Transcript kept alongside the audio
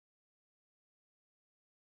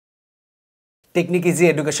Technique easy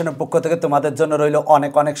এডুকেশনের পক্ষ থেকে তোমাদের জন্য রইল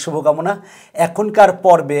অনেক অনেক শুভকামনা। এখনকার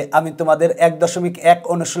পর্বে আমি তোমাদের 1.1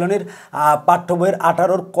 অনুশীলনীর পাঠ্য বইয়ের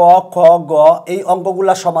 18 ক খ গ এই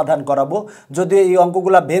অঙ্কগুলা সমাধান করাবো। যদিও এই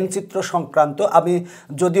অঙ্কগুলা ভেনচিত্র সংক্রান্ত, আমি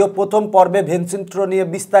যদিও প্রথম পর্বে ভেনচিত্র নিয়ে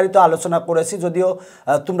বিস্তারিত আলোচনা করেছি, যদিও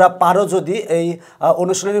তোমরা পারো যদি এই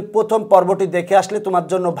অনুশীলনীর প্রথম পর্বটি দেখে আসলে তোমার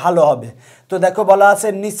জন্য ভালো হবে। তো দেখো বলা আছে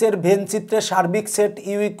নিচের ভেনচিত্রে সার্বিক said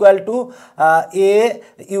you equal to A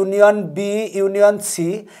union B union C.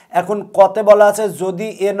 এখন কতে বলা আছে যদি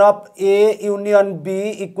N of A union B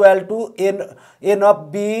equal to N of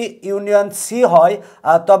B union C হয়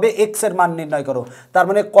তবে এক্স এর মান নির্ণয় করো। তার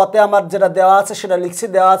মানে কতে আমার যেটা দেওয়া আছে সেটা লিখছি,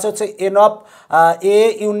 দেওয়া আছে হচ্ছে N of A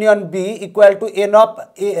union B equal to N of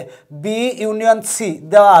A B union C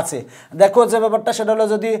দেওয়া আছে। দেখো যে ব্যাপারটা সেটা হলো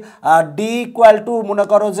যদি ডি ইকুয়াল টু মনে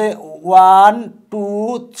করো যে 1 2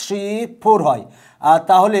 3 4 হয়,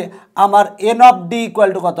 তাহলে আমার N of D equal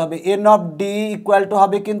to কত হবে? N of D equal to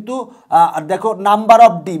হবে কিন্তু দেখো নাম্বার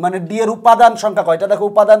অফ ডি মানে ডি এর উপাদান সংখ্যা কয়টা, দেখো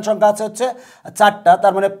উপাদান সংখ্যা আছে হচ্ছে 4টা,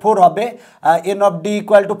 তার মানে 4 হবে। N of D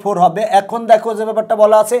equal to 4 হবে। এখন দেখো যে ব্যাপারটা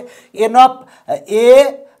বলা আছে N of A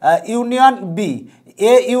union B.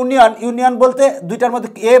 A union union বলতে দুইটার মধ্যে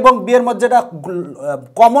এ এবং বি এর মধ্যে যেটা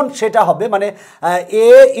কমন সেটা হবে, মানে এ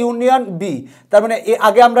ইউনিয়ন বি। তার মানে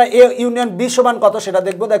আগে আমরা এ ইউনিয়ন বি সমান কত সেটা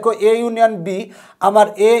দেখবো। দেখো এ ইউনিয়ন বি, আমার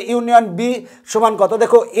এ ইউনিয়ন বি সমান কত?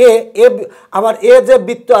 দেখো এ আমার এ যে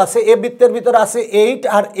বৃত্ত আছে, এ বৃত্তের ভিতরে আছে 8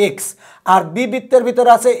 আর এক্স, আর বি বৃত্তের ভিতরে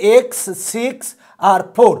আছে এক্স 6 আর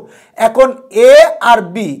 4। এখন এ আর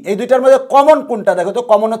বি এই দুইটার মধ্যে কমন কোনটা? দেখো তো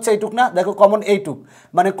কমন হচ্ছে এইটুক না, দেখো কমন এইটুক,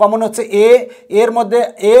 মানে কমন হচ্ছে এর মধ্যে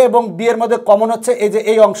এ এবং বি এর মধ্যে কমন হচ্ছে এই যে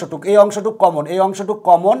এই অংশটুক, এই অংশটুক কমন, এই অংশটুক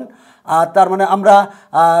কমন। তার মানে আমরা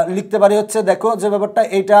লিখতে পারি হচ্ছে দেখো যে ব্যাপারটা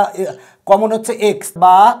এইটা কমন হচ্ছে এক্স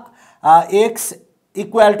বা এক্স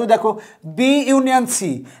ইকুয়াল টু দেখো বি ইউনিয়ন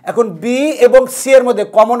সি। এখন বি এবং সি এর মধ্যে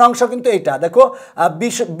কমন অংশ কিন্তু এইটা, দেখো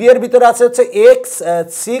বি এর ভিতরে আছে হচ্ছে এক্স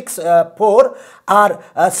 6 4 আর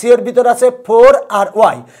সি এর ভিতরে আছে 4 আর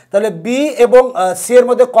ওয়াই। তাহলে বি এবং সি এর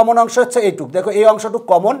মধ্যে কমন অংশ হচ্ছে এইটুক, দেখো এই অংশটুক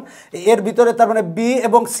কমন এর ভিতরে, তার মানে বি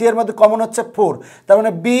এবং সি এর মধ্যে কমন হচ্ছে 4, তার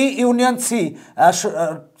মানে বি ইউনিয়ন সি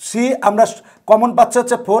সি আমরা কমন পাচ্ছে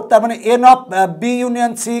হচ্ছে 4, তার মানে N of B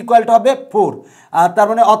union C equal to হবে 4। তার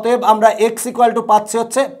মানে অতএব আমরা এক্স ইকুয়াল টু পাচ্ছি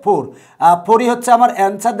হচ্ছে 4। 4ই হচ্ছে আমার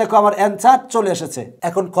অ্যান্সার। দেখো আমার অ্যান্সার চলে এসেছে।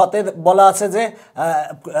 এখন কতে বলা আছে যে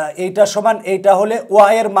এইটা সমান এইটা হলে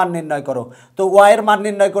ওয়াই এর মান নির্ণয় করো। তো ওয়াই এর মান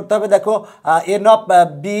নির্ণয় করতে হবে। দেখো N of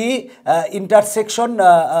B intersection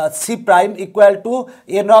C prime equal to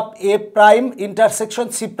N of A prime intersection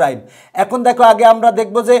C prime. এখন দেখো আগে আমরা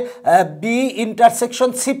দেখবো যে বি ইন্টারসেকশন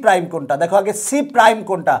সি প্রাইম কোনটা। দেখো আগে সি প্রাইম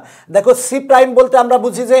কোনটা। দেখো সি প্রাইম বলতে আমরা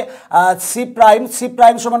বুঝি যে সি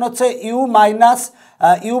প্রাইম সমান হচ্ছে ইউ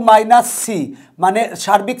মাইনাস সি, মানে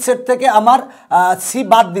সার্বিক সেট থেকে আমার সি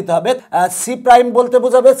বাদ দিতে হবে। সি প্রাইম বলতে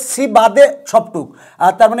বোঝাবে সি বাদে সবটুক,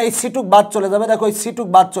 তার মানে এই সিটুক বাদ চলে যাবে। দেখো এই সিটুক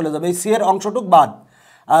বাদ চলে যাবে, এই সি এর অংশটুক বাদ।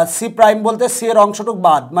 সি প্রাইম বলতে সি এর অংশটুক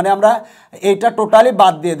বাদ, মানে আমরা এইটা টোটালি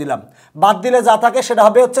বাদ দিয়ে দিলাম। বাদ দিলে যা থাকে সেটা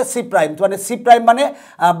হবে হচ্ছে সি প্রাইম, মানে সি প্রাইম মানে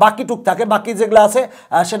বাকিটুক থাকে, বাকি যেগুলো আছে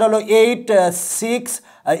সেটা হলো 8x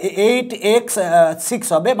 6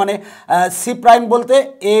 হবে, মানে সি প্রাইম বলতে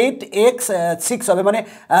 8x 6 হবে, মানে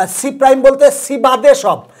সি প্রাইম বলতে সি বাদে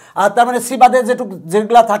সব। আর তার মানে সি বাদে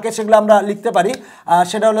যেগুলা থাকে সেগুলো আমরা লিখতে পারি,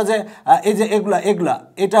 সেটা হলো যে এই যে এগুলা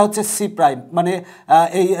এটা হচ্ছে সি প্রাইম, মানে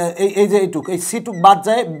এই যে এইটুক, এই সিটুক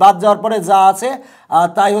বাদ যাওয়ার পরে যা আছে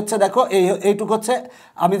তাই হচ্ছে দেখো এইটুক হচ্ছে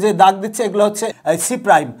আমি যে দাগ দিচ্ছি এগুলো হচ্ছে সি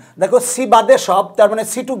প্রাইম। দেখো সি বাদে সব, তার মানে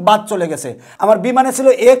সিটুক বাদ চলে গেছে। আমার বি মানে ছিল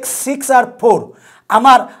এক্স 6 আর 4,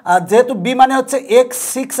 আমার যেহেতু বি মানে হচ্ছে এক্স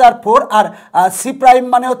 6 আর 4 আর সি প্রাইম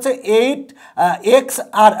মানে হচ্ছে 8x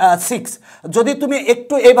আর 6। যদি তুমি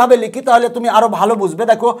একটু এইভাবে লিখি তাহলে তুমি আরও ভালো বুঝবে।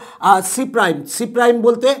 দেখো সি প্রাইম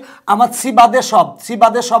বলতে আমার সি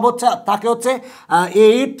বাদে সব হচ্ছে তাকে হচ্ছে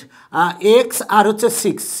 8x আর হচ্ছে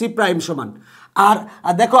 6, সি প্রাইম সমান। আর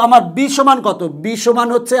দেখো আমার বি সমান কত? বি সমান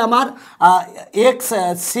হচ্ছে আমার এক্স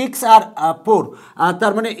 6 আর 4,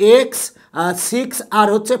 তার মানে এক্স 6 আর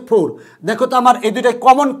হচ্ছে 4। দেখো তো আমার এই দুইটাই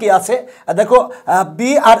কমন কি আছে? দেখো বি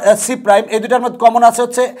আর সি প্রাইম এই দুইটার মধ্যে কমন আছে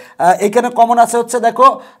হচ্ছে এখানে কমন আছে হচ্ছে দেখো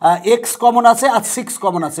এক্স কমন আছে আর 6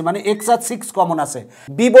 কমন আছে, মানে এক্স আর 6 কমন আছে।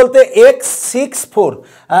 বি বলতে এক্স 6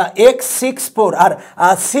 4 আর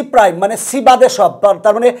সি প্রাইম মানে সি বাদে সব,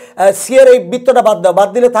 তার মানে সি এর এই বৃত্তটা বাদ দাও, বাদ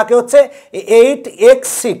দিলে থাকে হচ্ছে 8x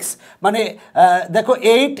 6, মানে দেখো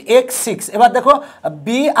 8x 6। এবার দেখো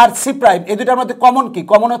বি আর সি প্রাইম এই দুইটার মধ্যে কমন কি?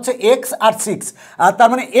 কমন হচ্ছে এক্স আর 6, তার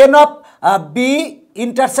মানে N of B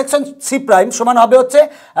intersection C prime সমান হবে হচ্ছে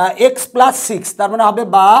এক্স প্লাস 6, তার মানে হবে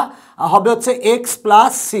বা হবে হচ্ছে এক্স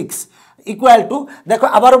প্লাস 6। ইকুয়াল টু দেখো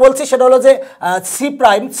আবারও বলছি সেটা হলো যে সি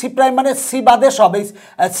প্রাইম মানে সি বাদে সব, এই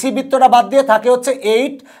সি বৃত্তটা বাদ দিয়ে থাকে হচ্ছে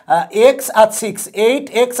 8x আর 6,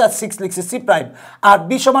 8x আর 6 লিখছি সি প্রাইম, আর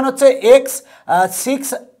বি সমান হচ্ছে x 6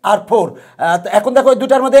 আর 4। এখন দেখো এই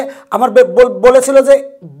দুটার মধ্যে আমার বলেছিল যে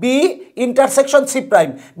B intersection C prime,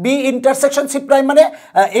 B intersection C prime মানে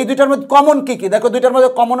এই দুটার মধ্যে কমন কী কী, দেখো দুটার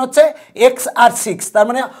মধ্যে কমন হচ্ছে এক্স আর 6, তার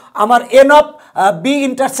মানে আমার N of B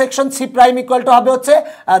intersection C prime equal to হবে হচ্ছে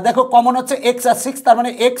দেখো কমন হচ্ছে এক্স আর 6, তার মানে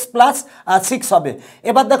এক্স প্লাস 6 হবে।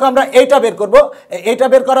 এবার দেখো আমরা এইটা বের করব, এইটা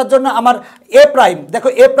বের করার জন্য আমার এ প্রাইম, দেখো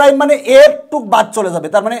এ প্রাইম মানে এর টুক বাদ চলে যাবে,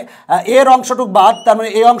 তার মানে এর অংশটুক বাদ, তার মানে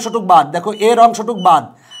এ অংশটুক বাদ, দেখো এর অংশটুক বাদ,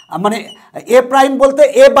 মানে এ প্রাইম বলতে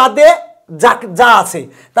এ বাদে যা আছে,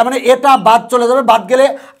 তার মানে এটা বাদ চলে যাবে, বাদ গেলে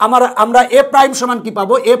আমরা এ প্রাইম সমান কি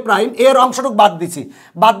পাবো, এ প্রাইম এর অংশটুক বাদ দিছি,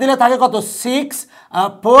 বাদ দিলে থাকে কত 6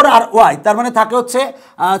 4 আর ওয়াই, তার মানে থাকে হচ্ছে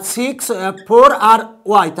 6 4 আর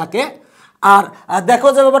ওয়াই থাকে। আর দেখো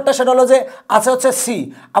যে ব্যাপারটা সেটা হলো যে আছে হচ্ছে সি,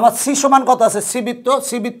 আমার সি সমান কত আছে,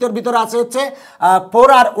 সি বৃত্তের ভিতরে আছে হচ্ছে 4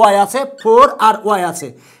 আর ওয়াই আছে, 4 আর ওয়াই আছে।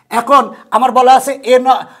 এখন আমার বলা আছে এ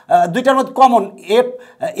দুইটার মধ্যে কমন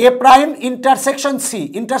এ প্রাইম ইন্টারসেকশন সি,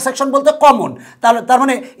 ইন্টারসেকশন বলতে কমন, তার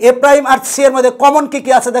মানে এ প্রাইম আর সি এর মধ্যে কমন কী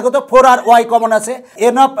কী আছে দেখো তো, 4 আর ওয়াই কমন আছে,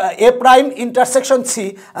 N of A prime intersection C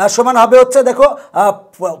সমান হবে হচ্ছে দেখো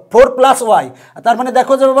 4 প্লাস ওয়াই, তার মানে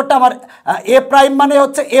দেখো যে ব্যাপারটা আমার এ প্রাইম মানে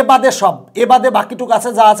হচ্ছে এ বাদে সব, এ বাদে বাকিটুক আছে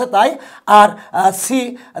যা আছে তাই, আর সি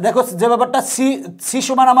দেখো যে ব্যাপারটা সি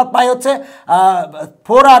সমান আমার পাই হচ্ছে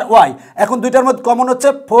 4 আর ওয়াই, এখন দুইটার মধ্যে কমন হচ্ছে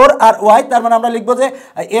 4 আর ওয়াই, তার মানে আমরা লিখবো যে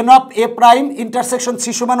N of A prime intersection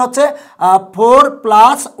C সমান হচ্ছে 4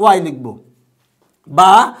 প্লাস ওয়াই লিখবো।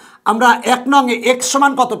 বা আমরা 1 নং এ এক্স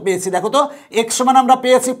সমান কত পেয়েছি দেখো তো, এক্স সমান আমরা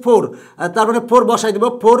পেয়েছি 4, তার মানে 4 বসাই দেবো,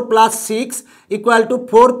 4 plus 6 equal to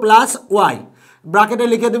 4 plus Y, ব্র্যাকেটে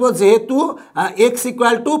লিখে দেবো যেহেতু এক্স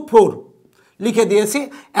ইকুয়াল টু 4 লিখে দিয়েছি।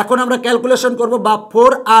 এখন আমরা ক্যালকুলেশন করব, বা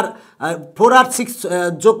 4 আর 6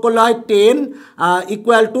 যোগ করলে হয় 10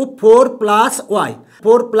 equal to 4 plus Y,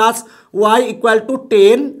 4 plus Y equal to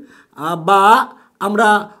 10, বা আমরা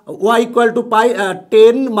Y equal to pi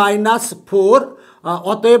 10 minus 4,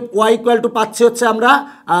 অতএব ওয়াই ইকুয়াল টু পাচ্ছি হচ্ছে আমরা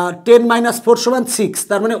 10 মাইনাস 4 সমান 6,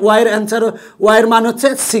 তার মানে ওয়াইয়ের অ্যান্সার, ওয়াইয়ের মান হচ্ছে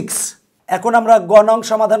 6। এখন আমরা গ নং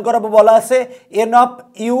সমাধান করাবো, বলা আছে এন অফ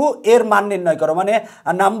ইউ এর মান নির্ণয় করো, মানে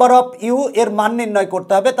নাম্বার অফ ইউ এর মান নির্ণয়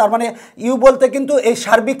করতে হবে, তার মানে ইউ বলতে কিন্তু এই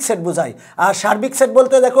সার্বিক সেট বোঝায়, আর সার্বিক সেট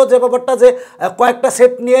বলতে দেখো যে ব্যাপারটা যে কয়েকটা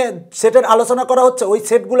সেট নিয়ে সেটের আলোচনা করা হচ্ছে, ওই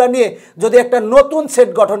সেটগুলো নিয়ে যদি একটা নতুন সেট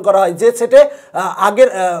গঠন করা হয়, যে সেটে আগের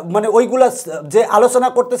মানে ওইগুলা যে আলোচনা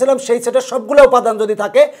করতেছিলাম সেই সেটের সবগুলো উপাদান যদি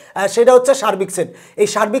থাকে সেটা হচ্ছে সার্বিক সেট। এই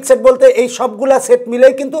সার্বিক সেট বলতে এই সবগুলা সেট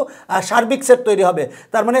মিলেই কিন্তু সার্বিক সেট তৈরি হবে,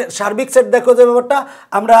 তার মানে সার্বিক সেট দেখো যে ব্যাপারটা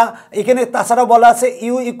আমরা এখানে তাছাড়াও বলা আছে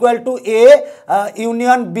you equal to A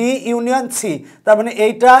union B union C, তার মানে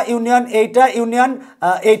এইটা ইউনিয়ন এইটা ইউনিয়ন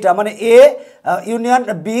এইটা, মানে এ ইউনিয়ন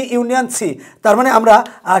বি ইউনিয়ন সি, তার মানে আমরা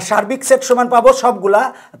সার্বিক সেট সমান পাবো সবগুলা,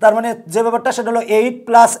 তার মানে যে ব্যাপারটা সেটা হলো 8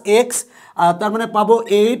 প্লাস এক্স, তার মানে পাবো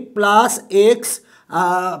 8 plus x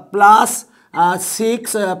plus 6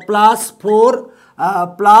 plus 4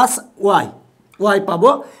 plus Y পাবো।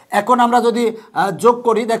 এখন আমরা যদি যোগ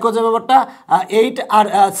করি দেখো যে ব্যাপারটা 8 আর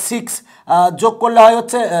 6 যোগ করলে হয়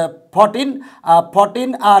হচ্ছে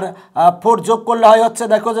 14 আর 4 যোগ করলে হয় হচ্ছে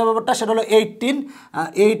দেখো যে ব্যাপারটা সেটা হলো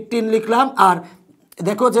 18 লিখলাম। আর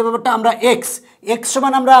দেখো যে ব্যাপারটা আমরা এক্স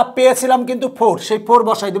সমান আমরা পেয়েছিলাম কিন্তু 4, সেই 4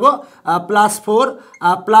 বসাই দেবো, প্লাস 4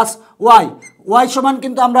 প্লাস ওয়াই সমান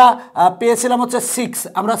কিন্তু আমরা পেয়েছিলাম হচ্ছে 6,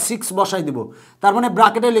 আমরা 6 বসাই দেবো, তার মানে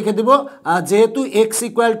ব্র্যাকেটে লিখে দেবো যেহেতু x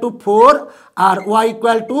equal to 4 R Y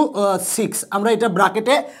equal to 6, আমরা এটা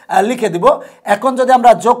ব্র্যাকেটে লিখে দেব। এখন যদি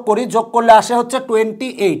আমরা যোগ করি, যোগ করলে আসে হচ্ছে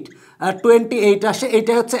 28 আসে,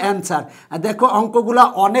 এইটাই হচ্ছে অ্যান্সার। দেখো অঙ্কগুলা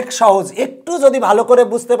অনেক সহজ, একটু যদি ভালো করে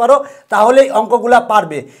বুঝতে পারো তাহলেই অঙ্কগুলা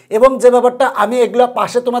পারবে। এবং যে ব্যাপারটা আমি এগুলো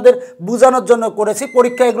পাশে তোমাদের বোঝানোর জন্য করেছি,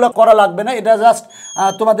 পরীক্ষা এগুলো করা লাগবে না, এটা জাস্ট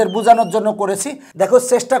তোমাদের বোঝানোর জন্য করেছি। দেখো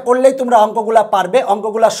চেষ্টা করলেই তোমরা অঙ্কগুলা পারবে,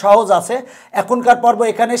 অঙ্কগুলা সহজ আছে। এখনকার পর্ব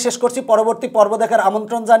এখানেই শেষ করছি, পরবর্তী পর্ব দেখার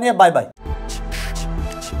আমন্ত্রণ জানিয়ে বাই বাই।